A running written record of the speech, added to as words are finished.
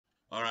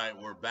All right,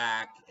 we're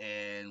back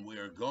and we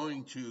are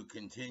going to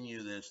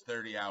continue this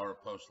 30-hour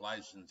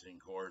post-licensing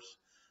course.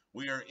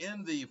 We are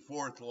in the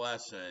fourth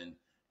lesson,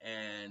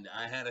 and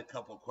I had a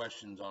couple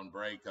questions on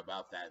break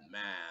about that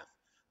math.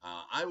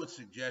 I would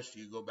suggest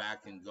you go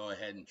back and go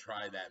ahead and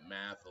try that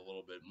math a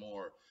little bit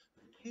more.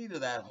 The key to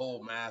that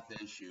whole math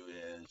issue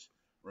is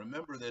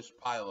remember this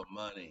pile of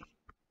money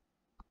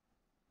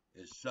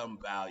is some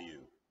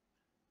value.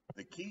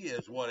 The key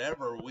is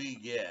whatever we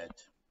get,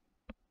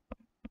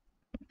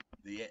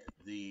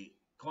 the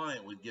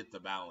client would get the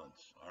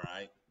balance, all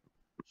right?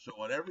 So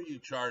whatever you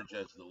charge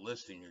as the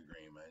listing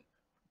agreement,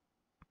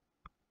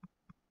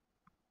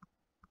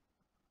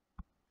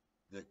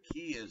 the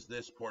key is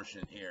this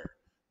portion here,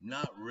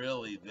 not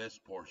really this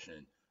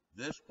portion.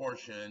 This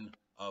portion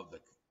of the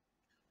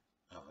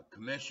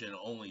commission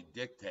only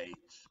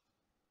dictates,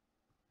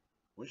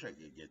 wish I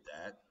could get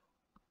that,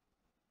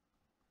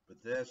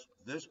 but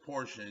this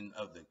portion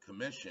of the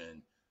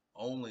commission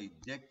only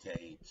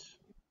dictates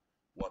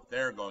what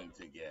they're going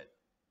to get.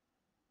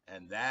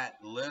 And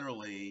that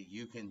literally,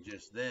 you can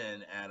just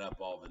then add up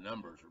all the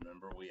numbers.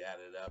 Remember, we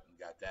added up and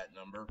got that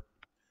number.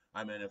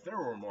 I mean, if there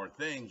were more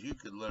things, you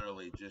could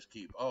literally just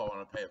keep, oh, I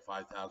want to pay a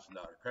 $5,000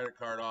 credit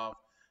card off,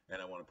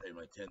 and I want to pay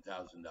my $10,000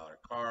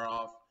 car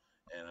off,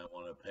 and I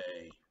want to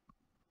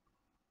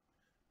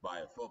buy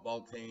a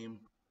football team.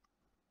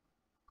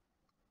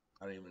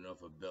 I don't even know if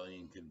 $1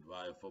 billion can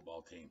buy a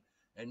football team.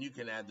 And you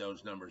can add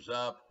those numbers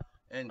up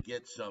and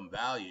get some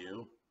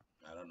value.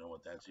 I don't know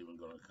what that's even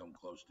going to come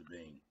close to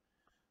being.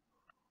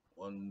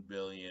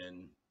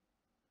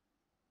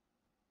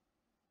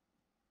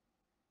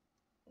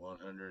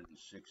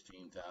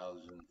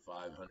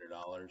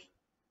 $1,116,500,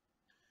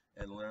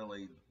 and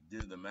literally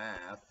do the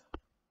math.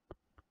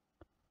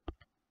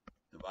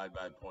 Divide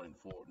by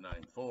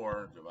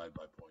 0.494, divide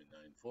by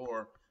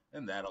 0.94,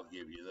 and that'll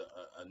give you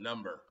a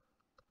number.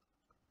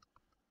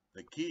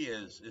 The key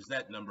is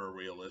that number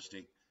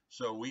realistic?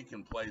 So we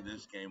can play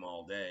this game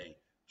all day.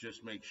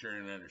 Just make sure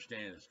and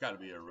understand it's got to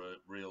be a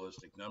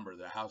realistic number.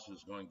 The house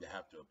is going to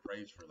have to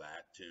appraise for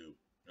that too.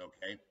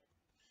 Okay.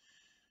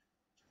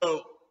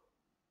 So,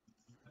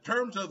 in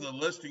terms of the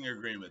listing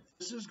agreement,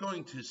 this is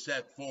going to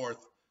set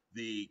forth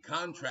the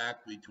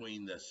contract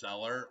between the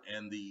seller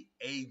and the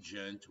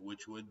agent,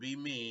 which would be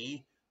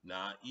me,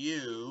 not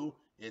you.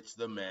 It's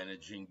the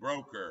managing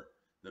broker.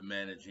 The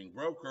managing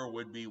broker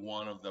would be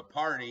one of the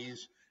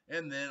parties,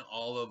 and then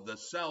all of the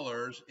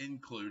sellers,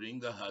 including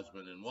the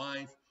husband and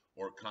wife,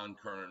 or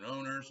concurrent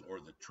owners, or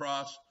the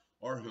trust,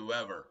 or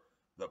whoever.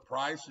 The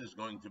price is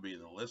going to be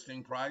the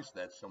listing price.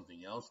 That's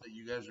something else that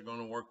you guys are going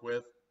to work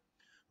with.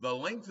 The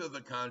length of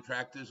the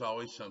contract is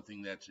always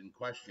something that's in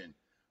question.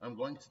 I'm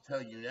going to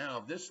tell you now,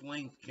 this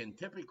length can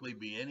typically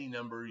be any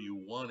number you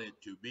want it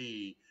to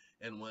be.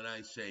 And when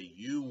I say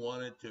you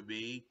want it to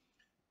be,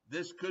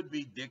 this could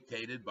be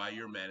dictated by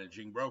your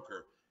managing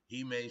broker.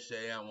 He may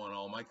say, I want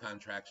all my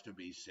contracts to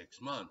be 6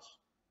 months.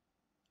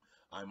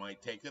 I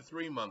might take a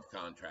 3-month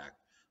contract.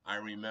 I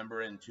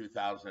remember in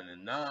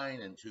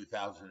 2009 and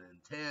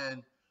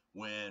 2010,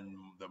 when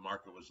the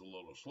market was a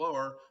little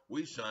slower,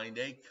 we signed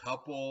a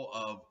couple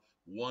of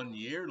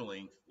 1-year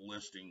length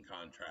listing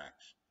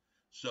contracts.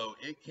 So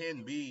it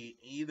can be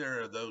either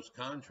of those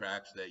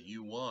contracts that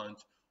you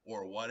want,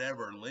 or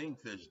whatever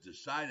length is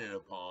decided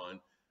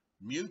upon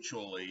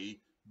mutually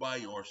by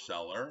your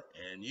seller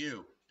and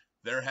you.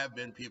 There have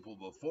been people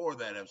before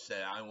that have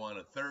said, I want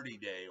a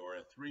 30-day or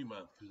a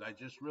 3-month because I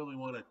just really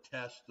want to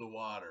test the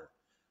water.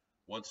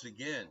 Once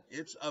again,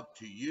 it's up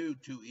to you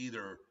to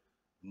either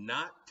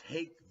not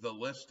take the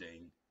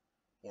listing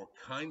or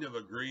kind of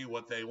agree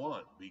what they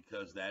want,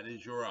 because that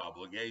is your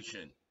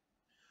obligation.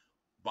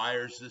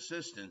 Buyer's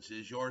assistance.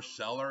 Is your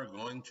seller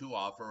going to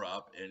offer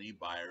up any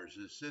buyer's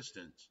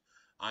assistance?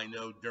 I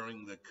know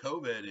during the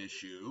COVID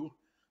issue,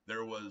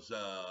 there was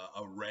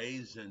a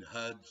raise in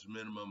HUD's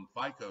minimum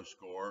FICO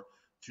score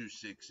to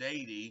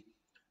 680,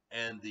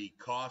 and the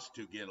cost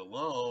to get a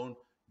loan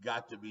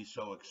got to be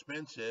so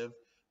expensive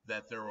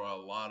that there were a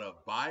lot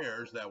of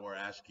buyers that were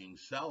asking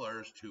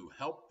sellers to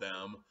help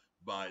them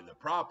buy the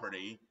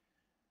property.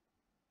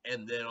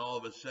 And then all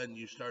of a sudden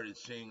you started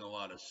seeing a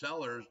lot of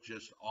sellers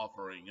just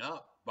offering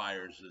up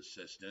buyer's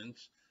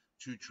assistance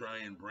to try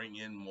and bring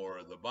in more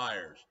of the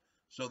buyers.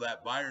 So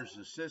that buyer's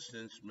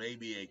assistance may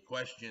be a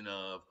question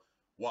of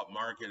what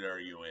market are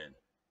you in?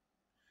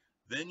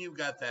 Then you've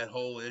got that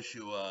whole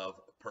issue of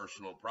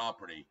personal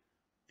property.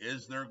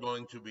 Is there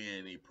going to be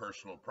any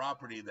personal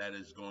property that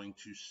is going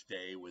to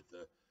stay with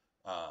the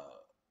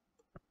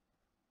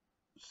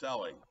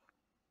selling?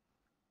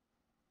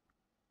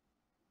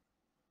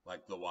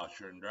 Like the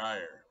washer and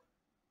dryer,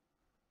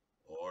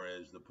 or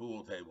is the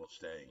pool table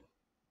staying?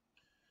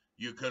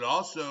 You could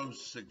also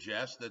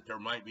suggest that there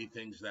might be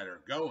things that are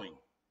going,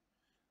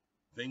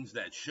 things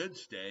that should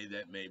stay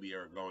that maybe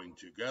are going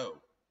to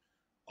go.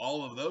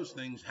 All of those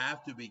things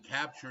have to be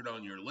captured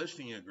on your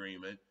listing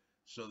agreement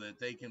so that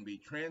they can be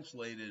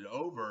translated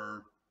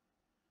over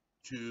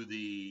to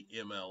the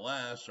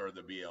MLS or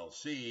the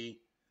BLC,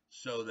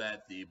 so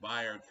that the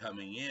buyer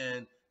coming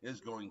in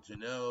is going to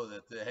know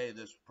that, hey,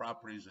 this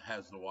property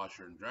has the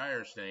washer and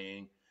dryer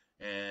staying,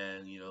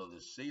 and, you know, the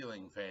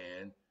ceiling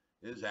fan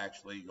is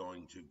actually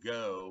going to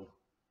go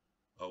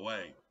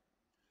away.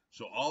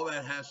 So all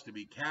that has to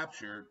be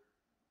captured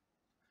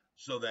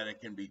so that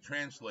it can be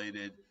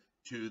translated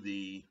to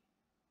the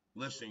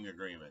listing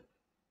agreement.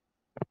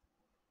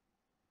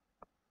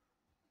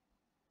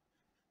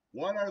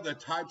 What are the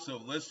types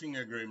of listing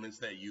agreements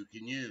that you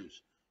can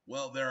use?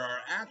 Well, there are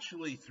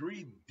actually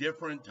 3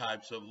 different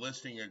types of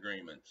listing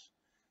agreements.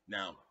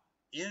 Now,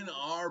 in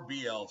our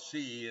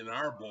BLC, in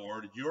our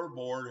board, your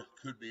board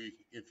could be,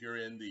 if you're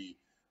in the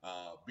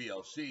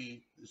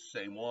BLC, the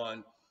same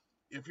one.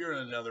 If you're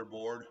in another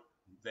board,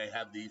 they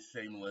have these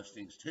same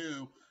listings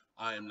too.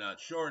 I am not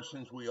sure,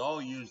 since we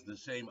all use the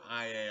same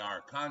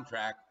IAR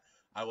contract.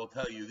 I will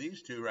tell you,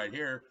 these 2 right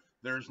here,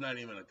 there's not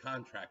even a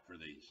contract for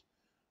these.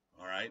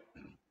 All right.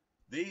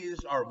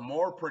 These are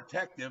more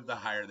protective the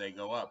higher they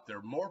go up.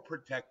 They're more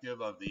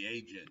protective of the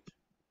agent.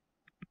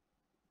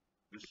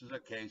 This is a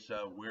case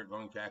of we're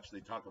going to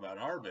actually talk about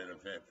our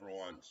benefit for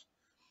once.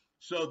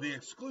 So the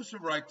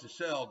exclusive right to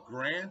sell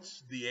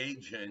grants the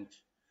agent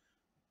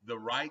the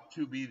right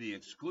to be the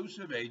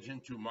exclusive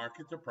agent to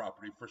market the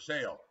property for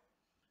sale.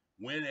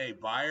 When a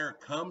buyer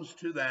comes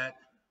to that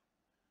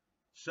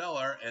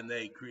seller and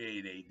they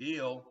create a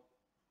deal,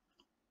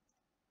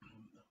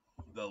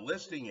 the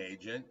listing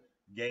agent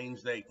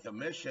gains a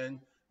commission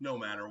no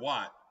matter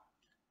what.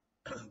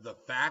 The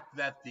fact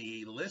that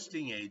the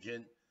listing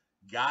agent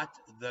got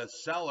the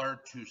seller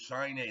to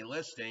sign a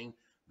listing,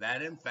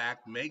 that in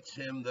fact makes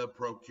him the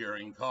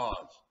procuring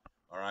cause.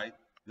 All right.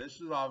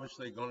 This is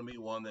obviously going to be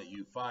one that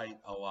you fight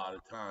a lot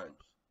of times.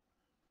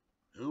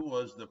 Who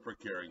was the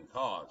procuring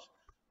cause?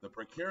 The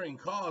procuring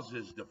cause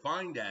is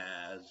defined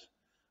as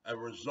a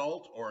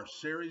result or a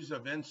series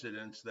of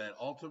incidents that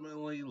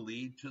ultimately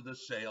lead to the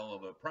sale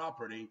of a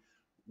property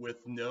with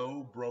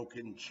no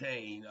broken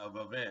chain of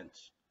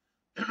events.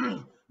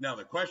 Now,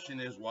 the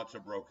question is, what's a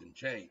broken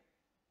chain?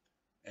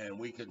 And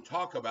we can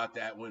talk about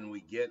that when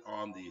we get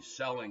on the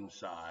selling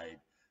side.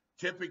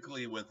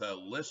 Typically, with a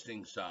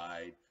listing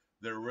side,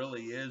 there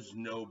really is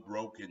no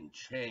broken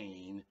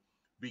chain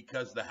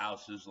because the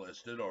house is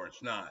listed or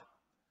it's not.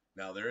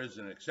 Now, there is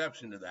an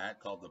exception to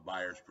that called the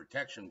buyer's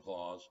protection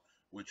clause,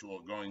 which we're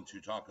going to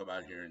talk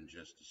about here in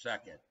just a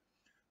second.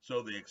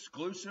 So the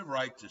exclusive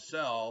right to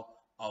sell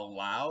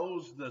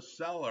allows the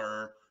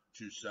seller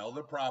to sell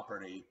the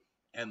property,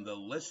 and the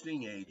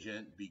listing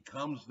agent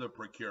becomes the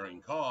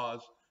procuring cause.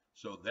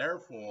 So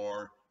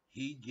therefore,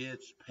 he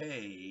gets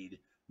paid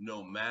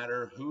no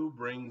matter who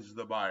brings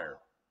the buyer.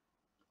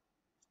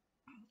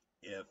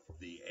 If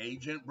the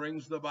agent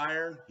brings the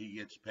buyer, he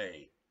gets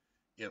paid.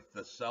 If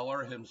the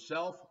seller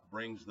himself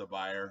brings the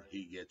buyer,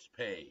 he gets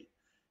paid.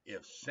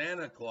 If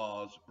Santa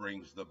Claus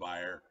brings the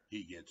buyer,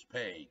 he gets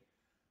paid.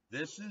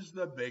 This is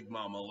the Big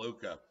Mama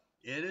Luca.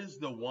 It is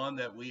the one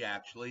that we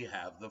actually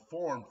have the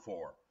form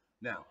for.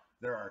 Now,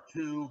 there are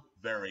 2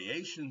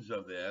 variations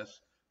of this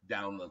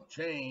down the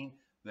chain.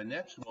 The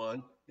next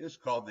one is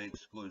called the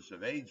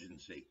exclusive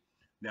agency.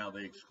 Now,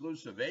 the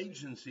exclusive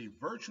agency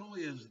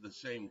virtually is the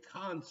same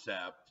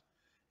concept,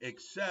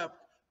 except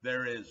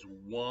there is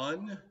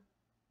one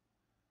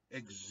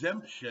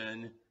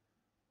exemption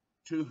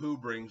to who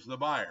brings the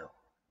buyer.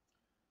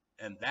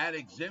 And that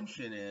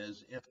exemption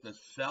is if the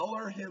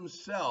seller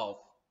himself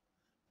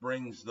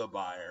brings the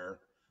buyer,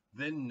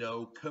 then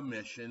no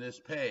commission is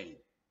paid.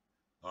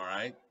 All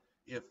right.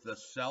 If the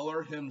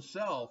seller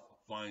himself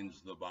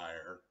finds the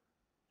buyer,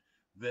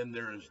 then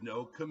there is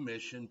no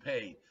commission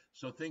paid.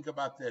 So think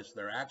about this.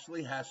 There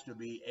actually has to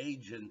be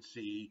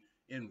agency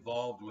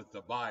involved with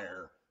the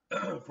buyer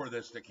for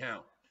this to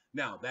count.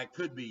 Now, that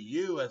could be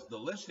you as the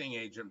listing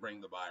agent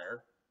bring the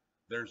buyer.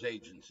 There's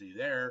agency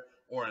there,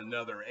 or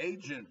another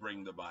agent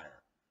bring the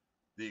buyer.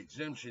 The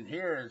exemption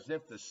here is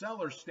if the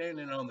seller's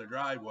standing on the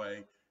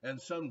driveway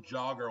and some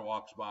jogger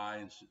walks by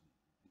and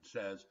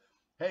says,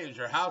 hey, is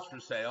your house for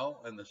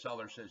sale? And the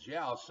seller says,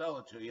 yeah, I'll sell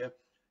it to you.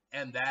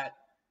 And that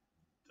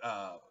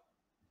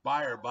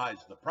buyer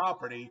buys the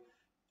property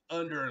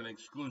under an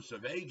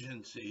exclusive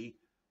agency,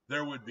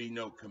 there would be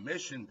no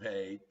commission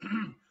paid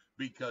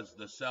because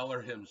the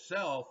seller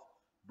himself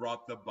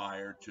brought the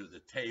buyer to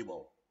the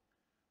table.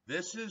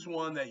 This is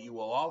one that you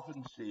will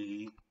often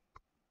see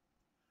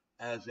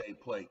as a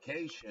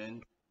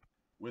placation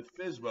with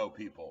FSBO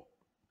people.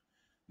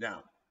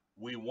 Now,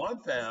 we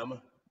want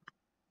them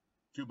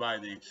to buy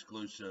the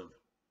exclusive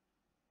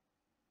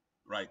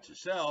right to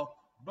sell,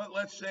 but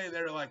let's say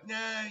they're like,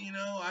 nah, you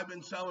know, I've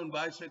been selling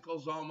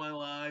bicycles all my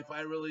life.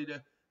 I really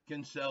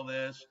can sell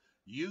this.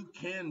 You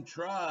can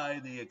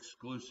try the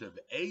exclusive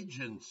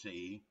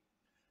agency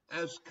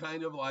as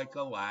kind of like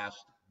a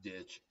last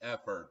ditch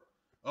effort.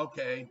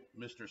 Okay,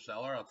 Mr.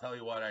 Seller, I'll tell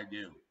you what I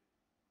do.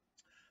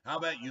 How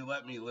about you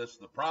let me list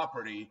the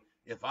property?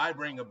 If I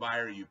bring a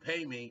buyer, you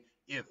pay me.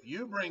 If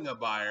you bring a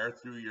buyer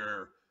through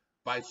your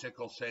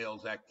bicycle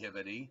sales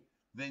activity,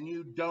 then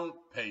you don't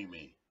pay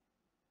me.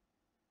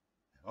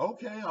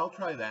 Okay, I'll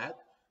try that.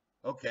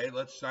 Okay,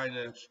 let's sign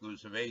an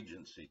exclusive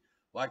agency.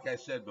 like I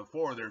said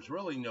before, there's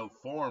really no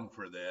form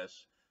for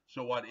this.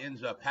 So what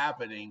ends up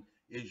happening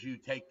is you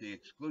take the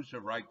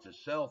exclusive right to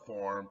sell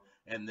form,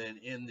 and then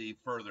in the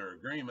further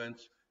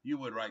agreements, you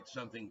would write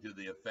something to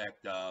the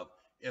effect of,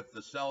 if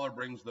the seller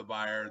brings the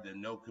buyer,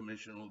 then no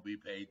commission will be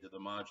paid to the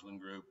Modulin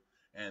Group.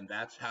 And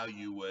that's how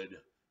you would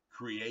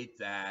create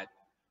that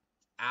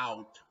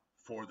out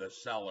for the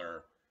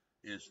seller,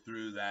 is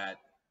through that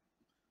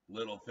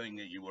little thing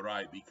that you would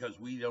write, because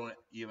we don't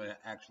even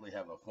actually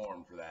have a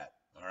form for that.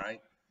 All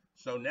right.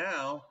 So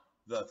now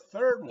the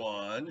third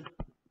one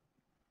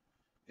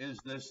is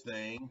this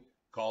thing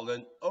called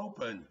an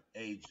open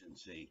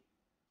agency.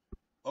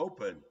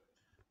 Open.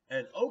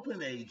 An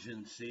open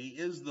agency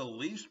is the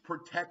least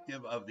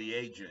protective of the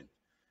agent.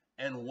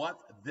 And what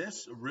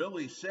this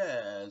really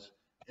says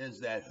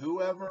is that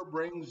whoever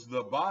brings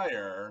the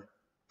buyer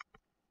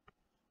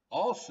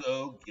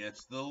also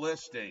gets the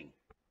listing.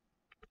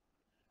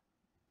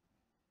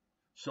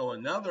 So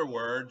in other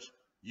words,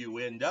 you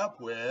end up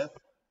with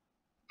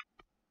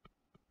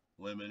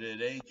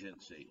limited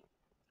agency.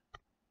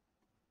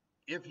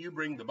 If you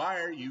bring the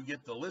buyer, you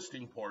get the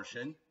listing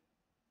portion.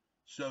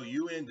 So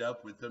you end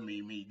up with the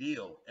me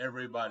deal.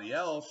 Everybody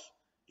else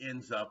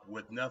ends up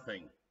with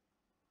nothing.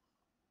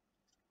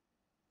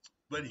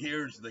 But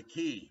here's the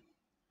key.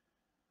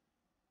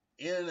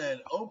 In an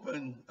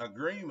open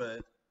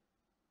agreement,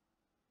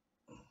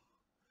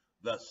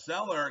 the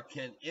seller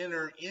can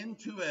enter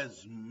into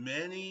as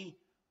many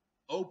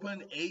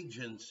open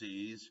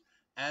agencies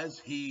as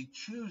he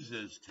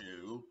chooses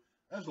to,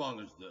 as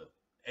long as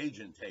the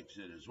agent takes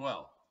it as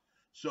well.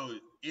 So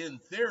in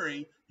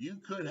theory, you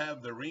could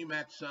have the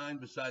RE/MAX sign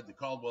beside the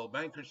Coldwell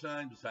Banker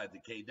sign, beside the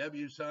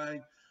KW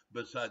sign,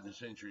 beside the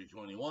Century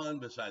 21,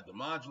 beside the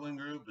Modulin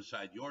Group,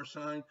 beside your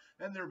sign,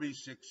 and there'd be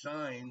 6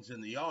 signs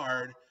in the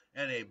yard,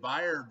 and a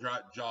buyer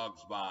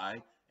jogs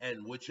by,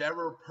 and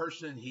whichever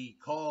person he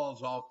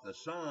calls off the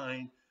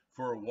sign,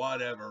 for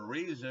whatever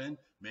reason,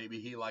 maybe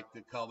he liked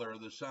the color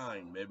of the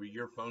sign, maybe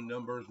your phone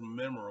number is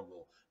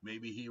memorable,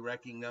 maybe he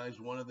recognized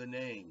one of the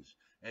names,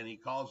 and he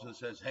calls and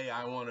says, hey,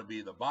 I want to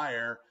be the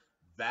buyer,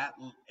 that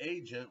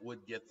agent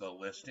would get the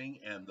listing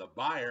and the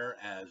buyer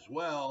as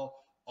well.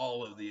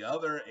 All of the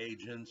other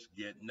agents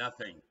get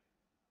nothing.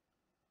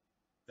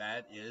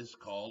 That is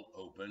called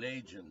open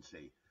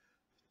agency.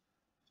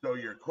 So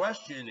your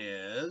question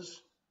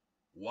is,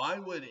 why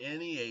would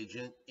any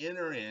agent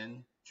enter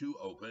into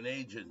open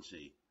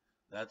agency?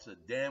 That's a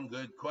damn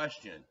good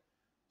question.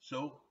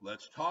 So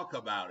let's talk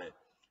about it.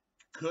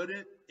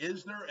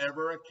 Is there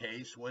ever a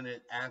case when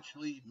it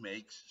actually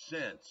makes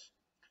sense?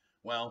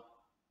 Well,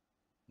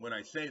 when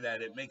I say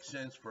that, it makes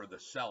sense for the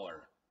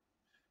seller.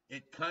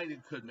 It kind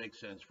of could make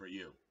sense for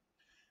you.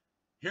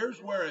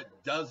 Here's where it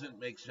doesn't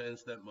make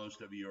sense that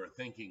most of you are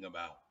thinking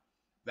about.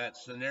 That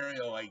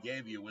scenario I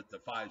gave you with the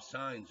 5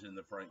 signs in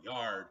the front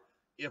yard,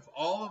 if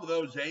all of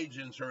those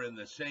agents are in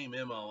the same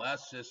MLS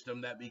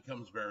system, that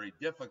becomes very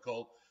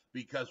difficult,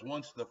 because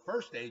once the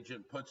first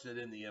agent puts it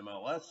in the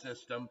MLS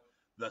system,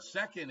 the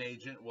second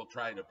agent will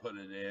try to put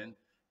it in,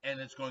 and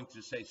it's going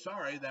to say,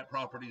 sorry, that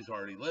property's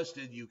already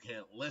listed, you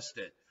can't list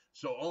it.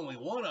 So only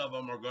one of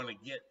them are going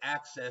to get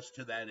access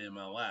to that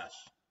MLS.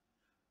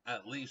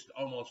 At least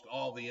almost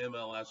all the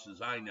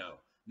MLSs I know.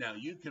 Now,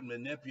 you can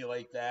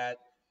manipulate that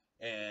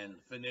and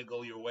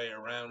finagle your way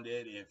around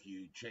it if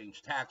you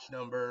change tax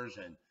numbers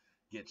and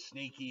get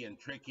sneaky and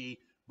tricky.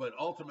 But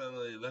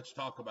ultimately, let's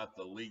talk about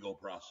the legal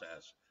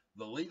process.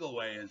 The legal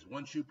way is,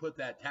 once you put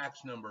that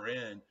tax number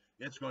in,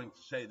 it's going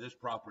to say this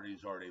property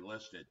is already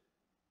listed.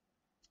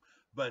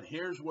 But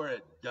here's where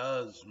it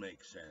does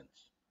make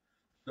sense.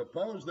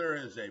 Suppose there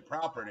is a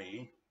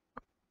property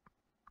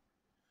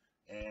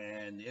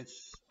and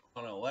it's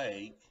on a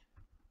lake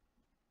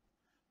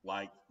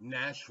like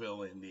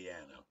Nashville,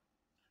 Indiana,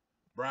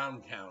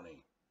 Brown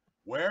County.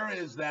 Where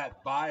is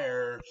that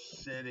buyer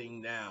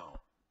sitting now?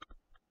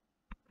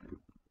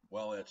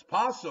 Well, it's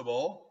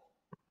possible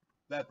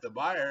that the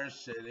buyer is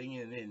sitting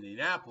in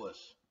Indianapolis.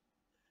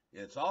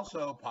 It's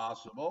also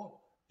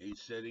possible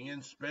he's sitting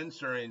in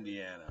Spencer,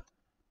 Indiana,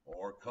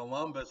 or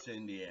Columbus,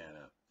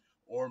 Indiana,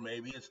 or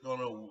maybe it's going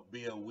to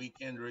be a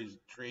weekend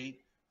retreat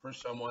for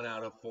someone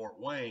out of Fort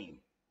Wayne.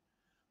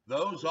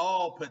 Those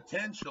all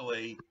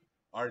potentially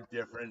are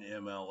different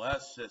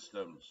MLS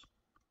systems.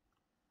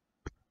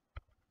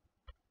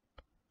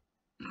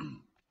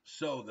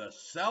 So the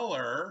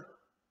seller,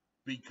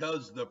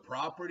 because the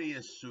property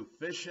is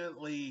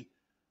sufficiently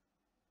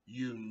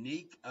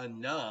unique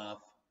enough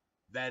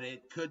that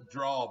it could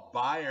draw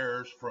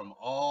buyers from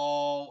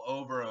all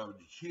over a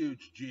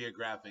huge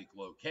geographic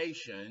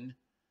location,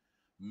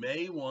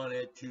 may want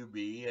it to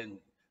be, and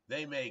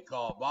they may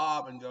call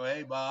Bob and go,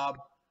 hey, Bob,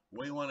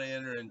 we want to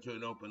enter into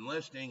an open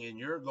listing, and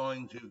you're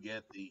going to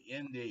get the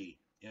Indy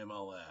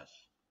MLS.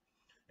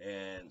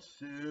 And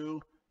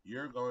Sue,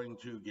 you're going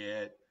to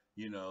get,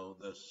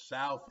 the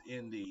South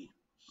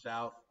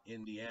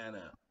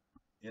Indiana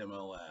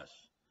MLS.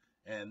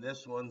 And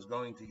this one's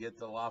going to get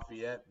the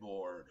Lafayette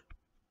board.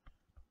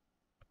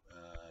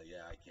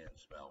 Yeah, I can't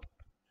spell.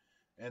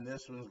 And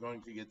this one's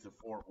going to get the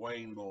Fort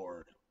Wayne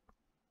board.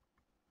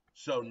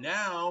 So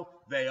now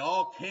they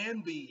all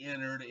can be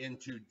entered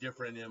into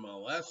different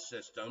MLS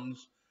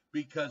systems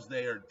because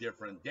they are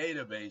different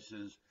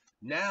databases.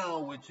 Now,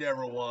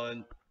 whichever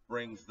one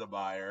brings the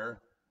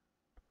buyer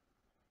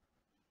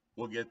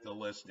will get the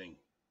listing.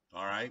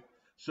 All right.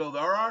 So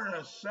there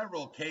are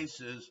several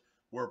cases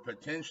where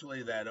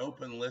potentially that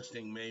open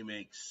listing may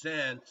make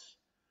sense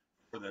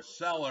for the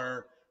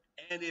seller.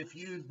 And if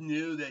you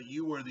knew that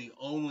you were the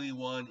only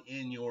one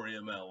in your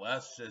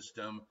MLS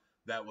system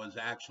that was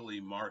actually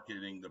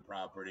marketing the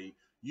property,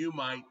 you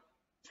might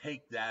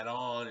take that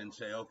on and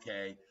say,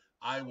 okay,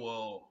 I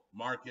will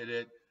market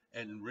it,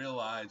 and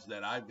realize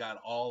that I've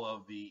got all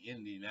of the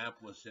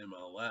Indianapolis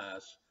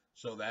MLS.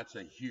 So that's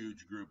a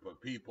huge group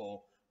of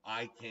people.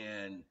 I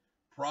can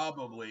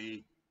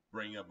probably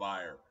bring a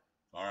buyer.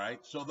 All right.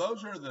 So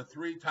those are the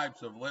three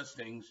types of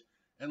listings.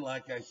 And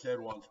like I said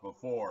once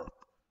before,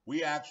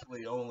 we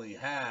actually only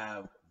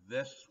have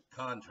this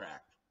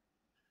contract.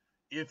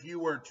 If you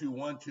were to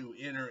want to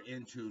enter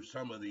into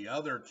some of the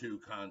other two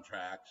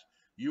contracts,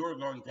 you are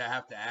going to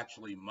have to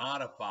actually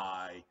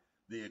modify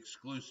the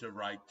exclusive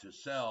right to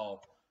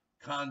sell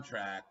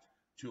contract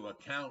to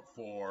account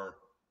for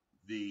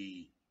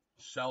the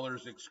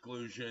seller's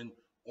exclusion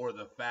or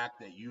the fact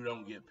that you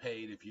don't get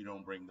paid if you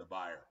don't bring the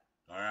buyer.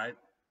 All right.